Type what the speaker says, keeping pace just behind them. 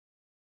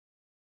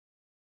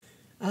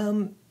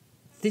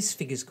This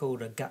figure's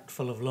called A Gut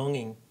Full of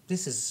Longing.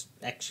 This is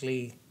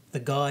actually the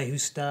guy who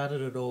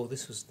started it all.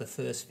 This was the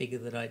first figure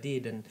that I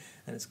did, and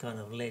it's kind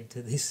of led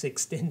to this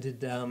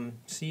extended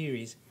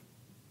series.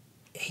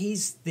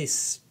 He's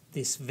this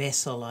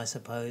vessel, I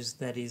suppose,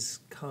 that is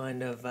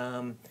kind of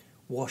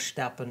washed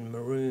up and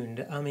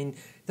marooned. I mean,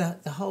 the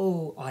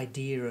whole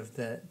idea of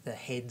the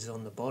heads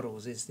on the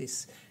bottles is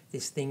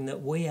this thing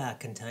that we are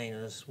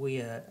containers.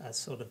 We are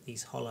sort of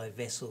these hollow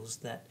vessels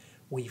that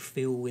we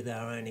fill with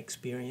our own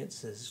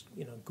experiences,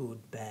 you know, good,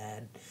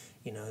 bad,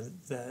 you know,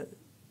 the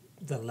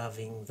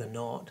loving, the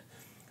not.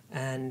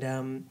 And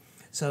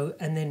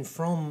and then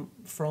from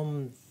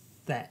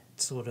that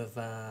sort of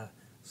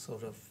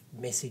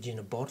message in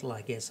a bottle,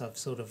 I guess, I've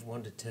sort of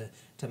wanted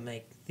to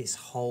make this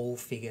whole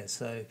figure.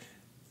 So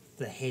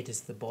the head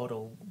is the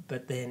bottle,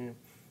 but then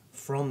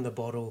from the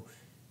bottle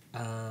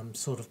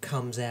sort of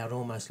comes out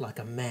almost like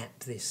a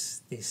map,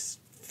 this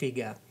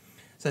figure.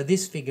 So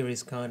this figure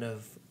is kind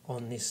of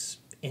on this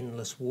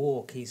endless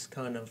walk. He's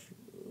kind of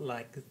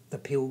like the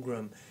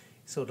pilgrim,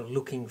 sort of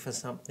looking for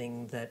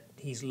something that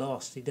he's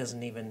lost. He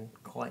doesn't even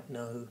quite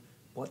know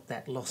what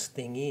that lost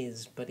thing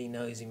is, but he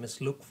knows he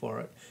must look for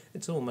it.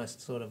 It's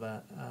almost sort of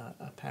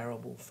a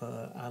parable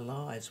for our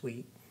lives.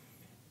 We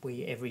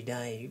every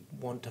day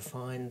want to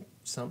find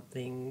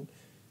something,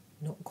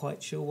 not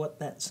quite sure what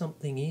that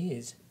something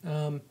is.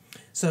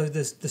 So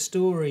the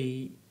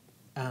story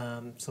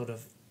sort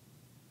of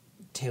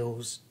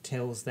tells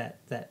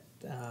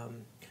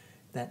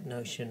that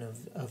notion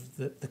of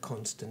the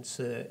constant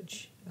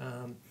search,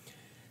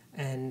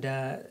 and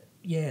the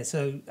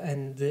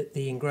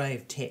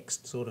engraved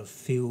text sort of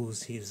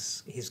fills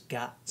his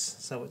guts.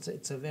 So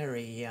it's a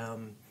very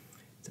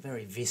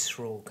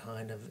visceral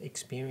kind of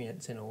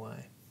experience in a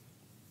way.